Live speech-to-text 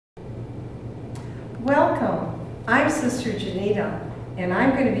Welcome. I'm Sister Janita, and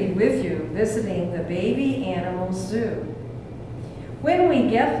I'm going to be with you visiting the Baby Animal Zoo. When we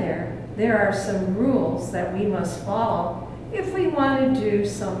get there, there are some rules that we must follow if we want to do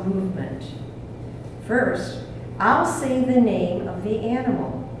some movement. First, I'll say the name of the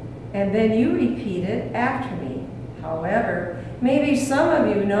animal, and then you repeat it after me. However, maybe some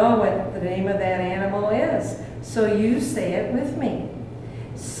of you know what the name of that animal is, so you say it with me.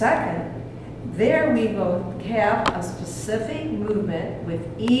 Second, there we will have a specific movement with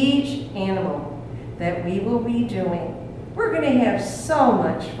each animal that we will be doing. We're going to have so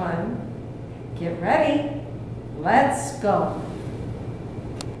much fun. Get ready. Let's go.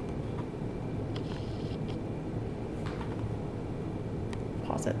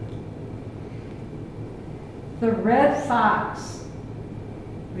 Pause it. The red fox.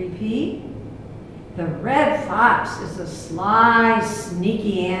 Repeat. The red fox is a sly,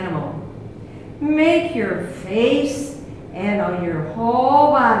 sneaky animal. Make your face and your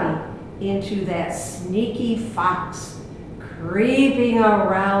whole body into that sneaky fox, creeping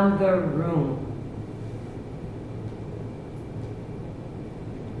around the room.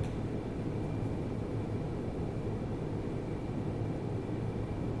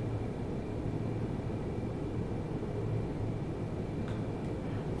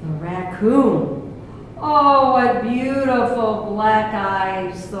 The raccoon. Oh, what beautiful black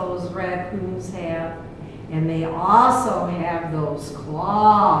eyes those raccoons have. And they also have those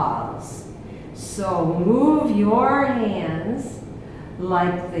claws. So move your hands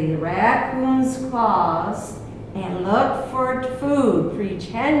like the raccoon's claws and look for food.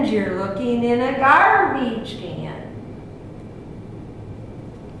 Pretend you're looking in a garbage can.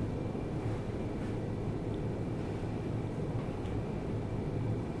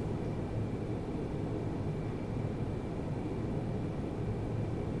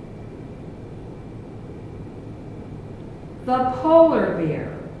 The polar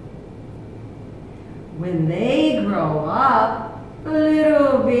bear. When they grow up, the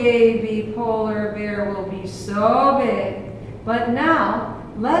little baby polar bear will be so big. But now,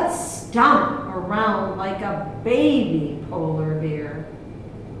 let's stomp around like a baby polar bear.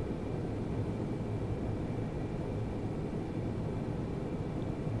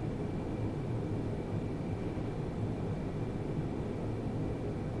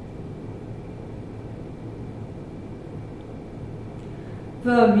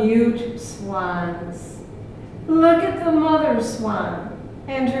 The mute swans. Look at the mother swan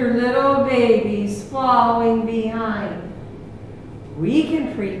and her little babies following behind. We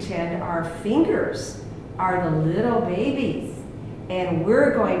can pretend our fingers are the little babies, and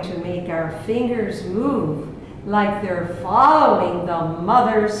we're going to make our fingers move like they're following the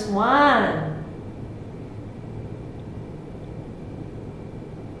mother swan.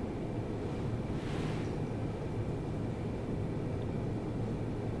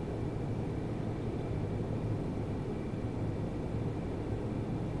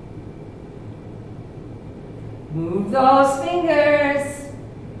 Move those fingers.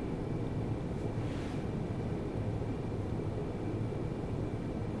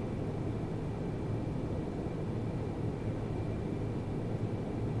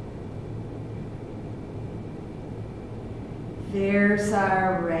 There's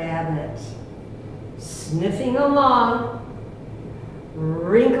our rabbit, sniffing along,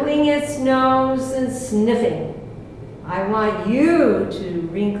 wrinkling its nose and sniffing. I want you to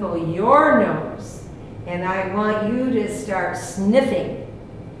wrinkle your nose. And I want you to start sniffing.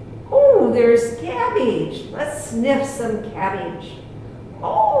 Oh, there's cabbage. Let's sniff some cabbage.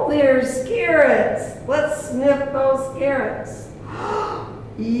 Oh, there's carrots. Let's sniff those carrots.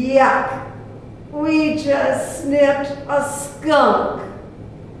 Yuck. We just sniffed a skunk.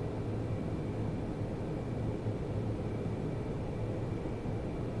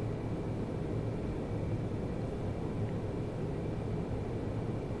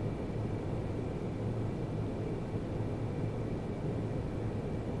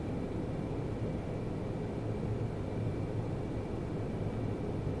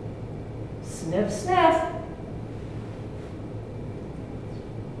 Sniff, sniff.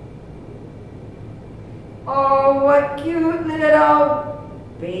 Oh, what cute little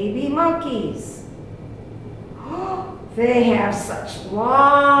baby monkeys. They have such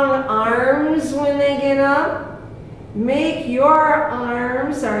long arms when they get up. Make your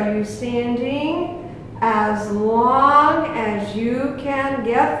arms, are you standing, as long as you can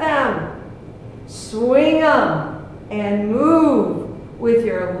get them. Swing them and move with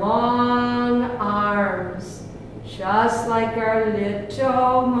your long arms, just like our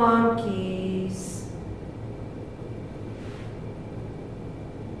little monkeys.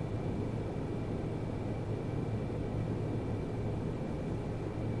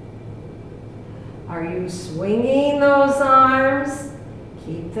 Are you swinging those arms?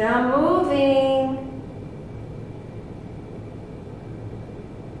 Keep them moving.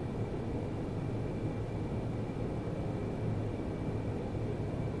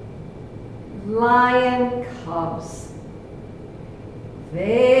 Lion cubs.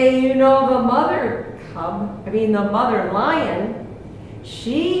 The mother lion,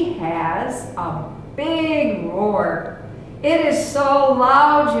 she has a big roar. It is so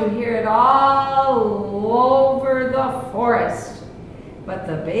loud you hear it all over the forest. But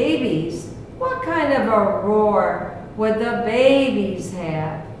the babies, what kind of a roar would the babies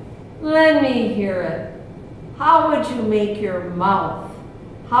have? Let me hear it. How would you make your mouth?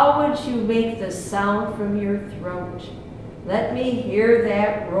 How would you make the sound from your throat? Let me hear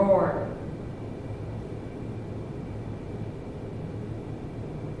that roar.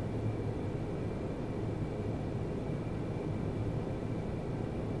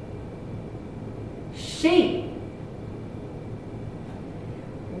 Sheep.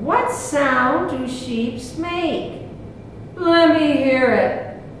 What sound do sheep make? Let me hear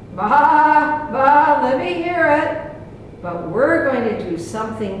it. Bah, bah, let me hear it. But we're going to do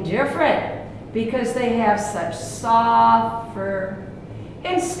something different because they have such soft fur.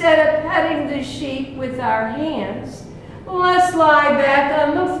 Instead of petting the sheep with our hands, let's lie back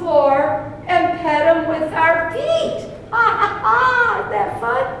on the floor and pet them with our feet. Ha ha ha, isn't that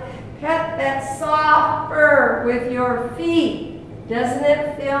fun? Pet that soft fur with your feet. Doesn't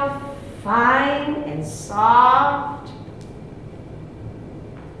it feel fine and soft?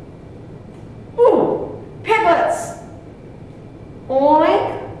 Ooh, piglets.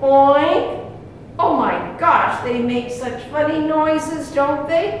 Oink, oink. Oh my gosh, they make such funny noises, don't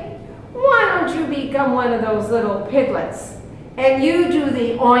they? Why don't you become one of those little piglets? And you do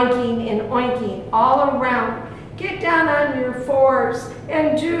the oinking and oinking all around. Get down on your fours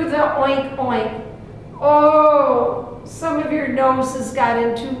and do the oink, oink. Oh, some of your noses got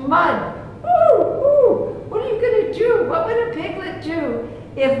into mud. Ooh, ooh, what are you gonna do? What would a piglet do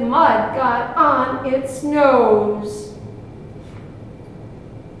if mud got on its nose?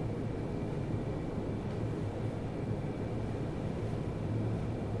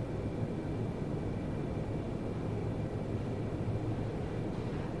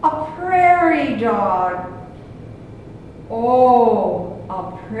 A prairie dog. Oh,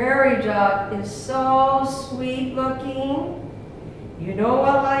 a prairie dog is so sweet looking. You know what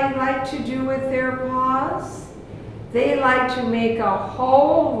I like to do with their paws? They like to make a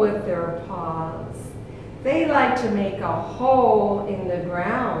hole with their paws. They like to make a hole in the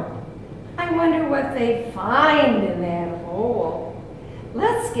ground. I wonder what they find in that hole.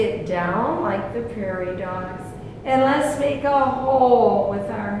 Let's get down like the prairie dogs and let's make a hole with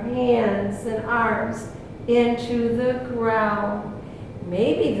our hands and arms into the ground.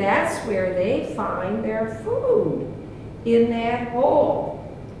 Maybe that's where they find their food, in that hole.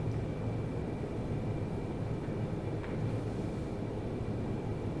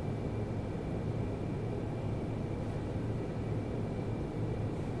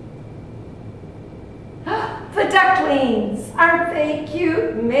 The ducklings, aren't they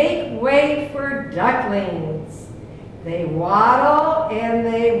cute? Make way for ducklings. They waddle and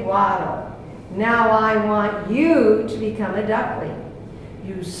they waddle. Now I want you to become a duckling.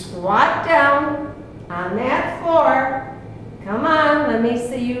 You squat down on that floor. Come on, let me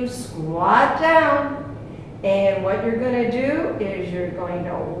see you squat down. And what you're going to do is you're going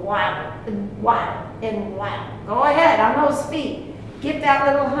to waddle and waddle and waddle. Go ahead on those feet. Get that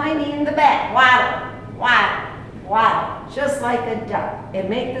little hiney in the back. Waddle, waddle, waddle, just like a duck. And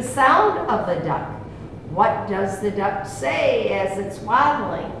make the sound of the duck. What does the duck say as it's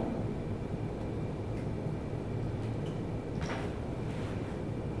waddling?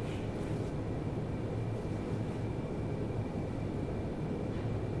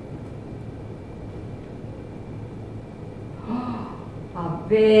 A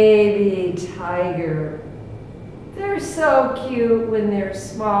baby tiger. They're so cute when they're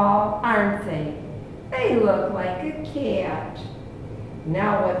small, aren't they? They look like a cat.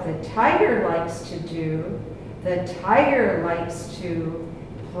 Now what the tiger likes to do, the tiger likes to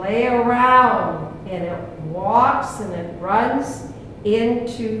play around, and it walks and it runs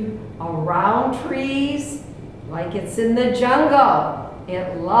into around trees like it's in the jungle.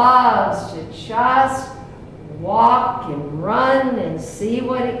 It loves to just walk and run and see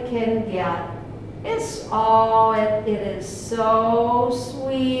what it can get. It is so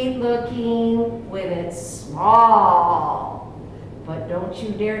sweet looking when it's small. But don't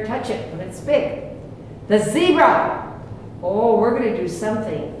you dare touch it when it's big. The zebra. Oh, we're going to do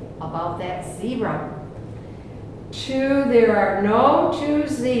something about that zebra. There are no two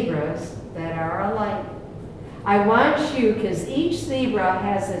zebras that are alike. I want you, because each zebra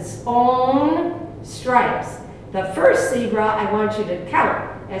has its own stripes. The first zebra, I want you to count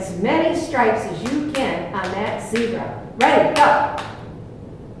as many stripes as you can on that zebra. Ready, go.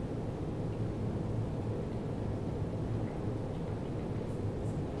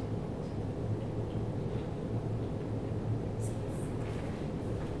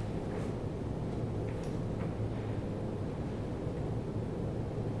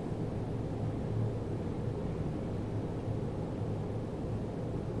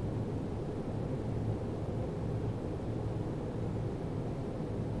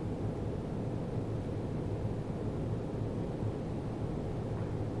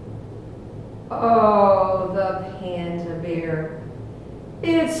 Oh, the panda bear.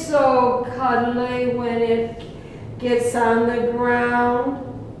 It's so cuddly when it gets on the ground.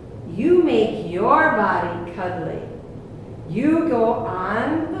 You make your body cuddly. You go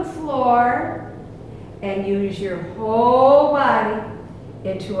on the floor and use your whole body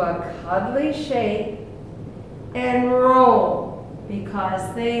into a cuddly shape and roll,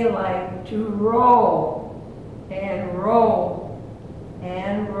 because they like to roll and roll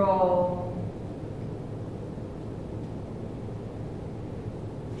and roll.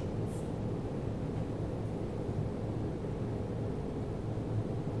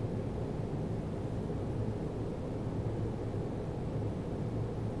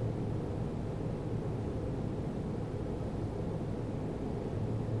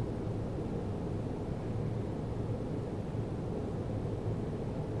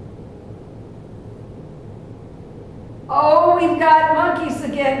 Oh, we've got monkeys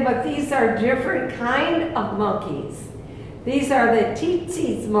again, but these are different kind of monkeys. These are the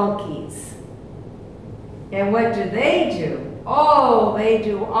tsetse monkeys. And what do they do? Oh, they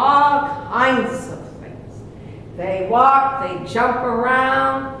do all kinds of things. They walk, they jump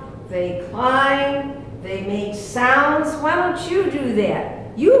around, they climb, they make sounds. Why don't you do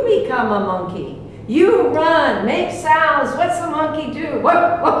that? You become a monkey. You run, make sounds. What's a monkey do?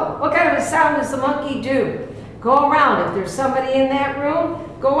 What kind of a sound does a monkey do? Go around. If there's somebody in that room,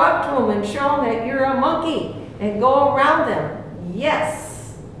 go up to them and show them that you're a monkey and go around them. Yes.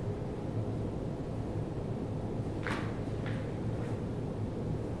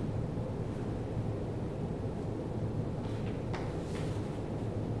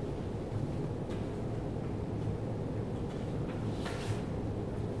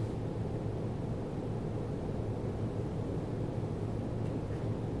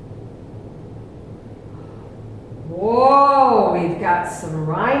 Whoa, we've got some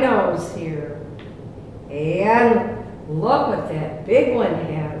rhinos here. And look what that big one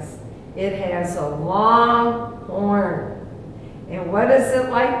has. It has a long horn. And what does it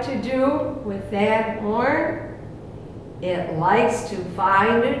like to do with that horn? It likes to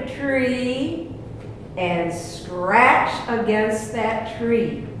find a tree and scratch against that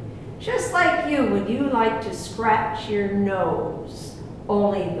tree. Just like you when you like to scratch your nose.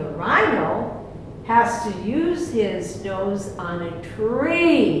 Only the rhino has to use his nose on a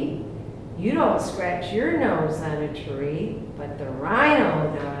tree. You don't scratch your nose on a tree, but the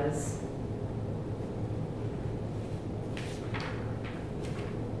rhino does.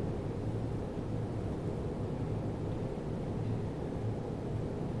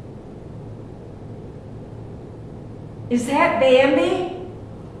 Is that Bambi?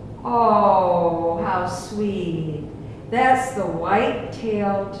 Oh, how sweet. That's the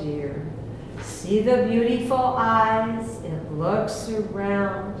white-tailed deer. See the beautiful eyes? It looks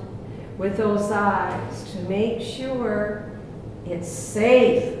around with those eyes to make sure it's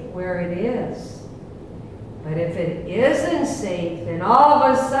safe where it is. But if it isn't safe, then all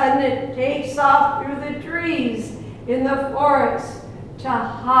of a sudden it takes off through the trees in the forest to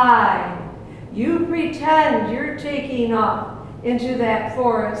hide. You pretend you're taking off into that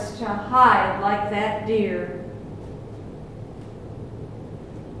forest to hide like that deer.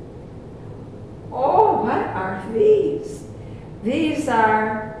 Oh, what are these? These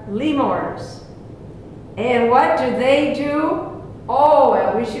are lemurs. And what do they do? Oh,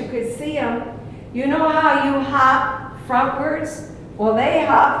 I wish you could see them. You know how you hop frontwards? Well, they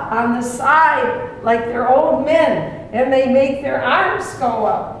hop on the side like they're old men, and they make their arms go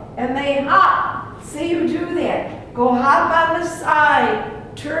up, and they hop. See you do that. Go hop on the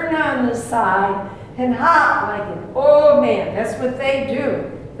side, turn on the side, and hop like an old man. That's what they do.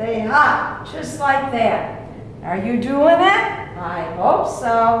 They hop just like that. Are you doing it? I hope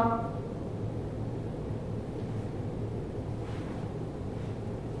so.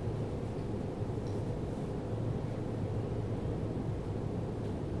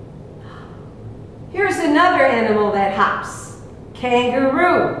 Here's another animal that hops.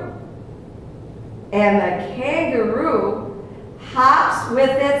 Kangaroo. And the kangaroo hops with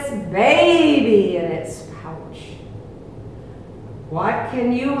its baby in its pouch. What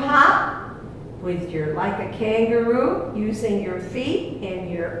can you hop? With your, like a kangaroo, using your feet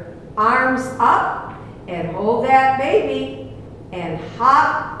and your arms up and hold that baby and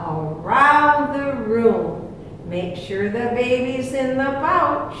hop around the room. Make sure the baby's in the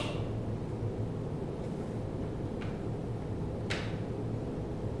pouch.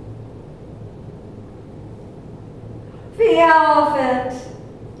 The elephant.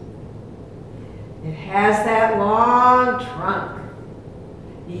 It has that long trunk.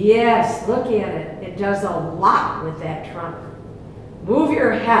 Yes, look at it. It does a lot with that trunk. Move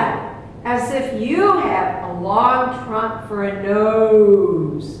your head as if you have a long trunk for a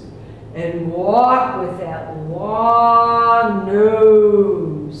nose. And walk with that long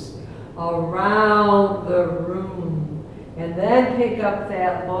nose around the room. And then pick up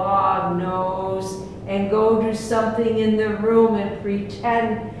that long nose and go do something in the room and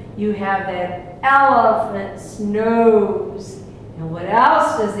pretend you have that elephant's nose. And what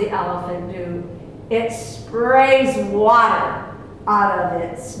else does the elephant do? It sprays water out of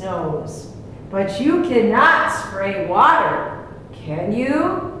its nose. But you cannot spray water, can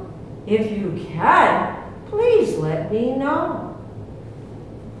you? If you can, please let me know.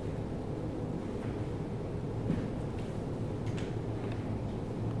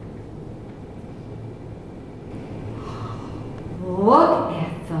 Look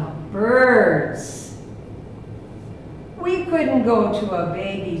at the birds. We couldn't go to a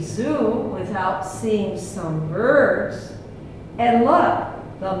baby zoo without seeing some birds. And look,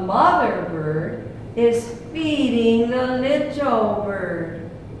 the mother bird is feeding the little bird.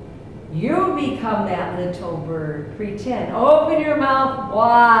 You become that little bird. Pretend. Open your mouth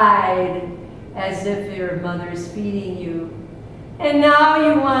wide as if your mother's feeding you. And now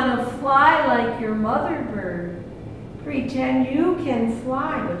you want to fly like your mother bird. Pretend you can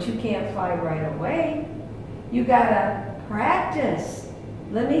fly, but you can't fly right away. You gotta practice.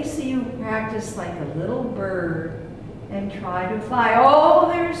 Let me see you practice like a little bird and try to fly. Oh,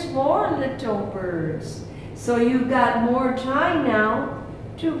 there's more little birds. So you've got more time now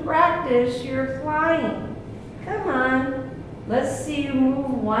to practice your flying. Come on, let's see you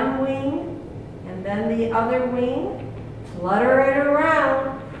move one wing and then the other wing. Flutter it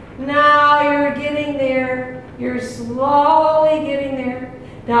around. Now you're getting there. You're slowly getting there.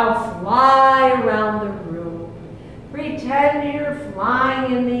 Now fly around the room. Pretend you're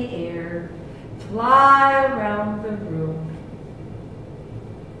flying in the air. Fly around the room.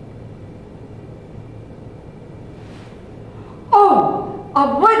 Oh,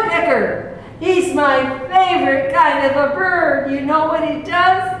 a woodpecker. He's my favorite kind of a bird. You know what he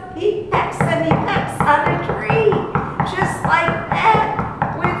does? He pecks and he pecks on a tree. Just like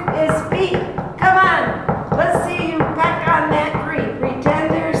that with his feet. Come on, let's see you peck on that tree.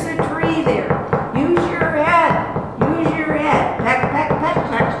 Pretend there's a tree there. Use your head. Use your head. Peck, peck, peck,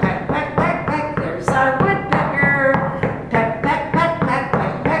 peck, peck, peck, peck, peck. There's our woodpecker. Peck, peck, peck, peck,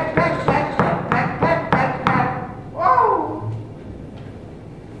 peck, peck, peck, peck, peck, peck, peck, peck, peck. Whoa!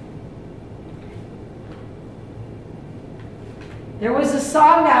 There was a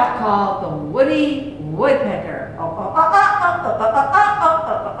song out called The Woody Woodpecker. Oh, oh, oh, oh, oh, oh, oh, oh,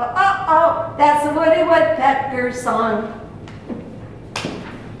 oh, oh, oh, oh. That's the Woody Woodpecker song.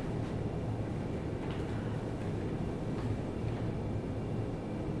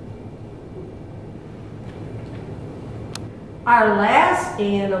 Our last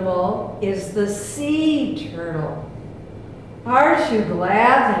animal is the sea turtle. Aren't you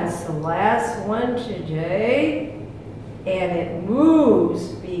glad that's the last one today? And it moves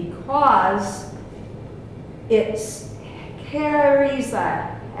because it carries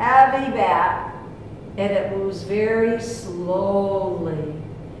a heavy back and it moves very slowly.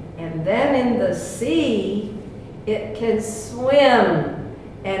 And then in the sea, it can swim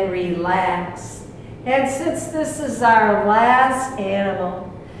and relax. And since this is our last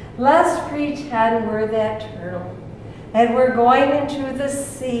animal, let's pretend we're that turtle. And we're going into the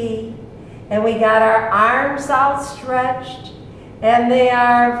sea. And we got our arms outstretched. And they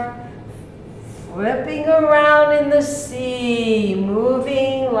are flipping around in the sea,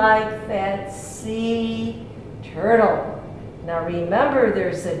 moving like that sea turtle. Now remember,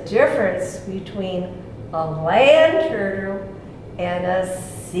 there's a difference between a land turtle and a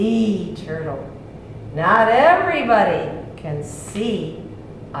sea turtle. Not everybody can see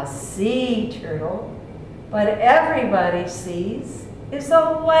a sea turtle, but everybody sees is a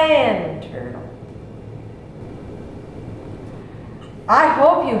land turtle. I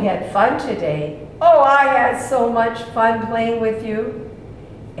hope you had fun today. Oh, I had so much fun playing with you.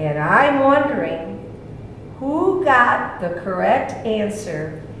 And I'm wondering who got the correct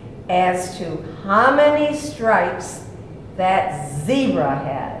answer as to how many stripes that zebra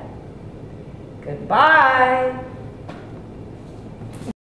had. Goodbye.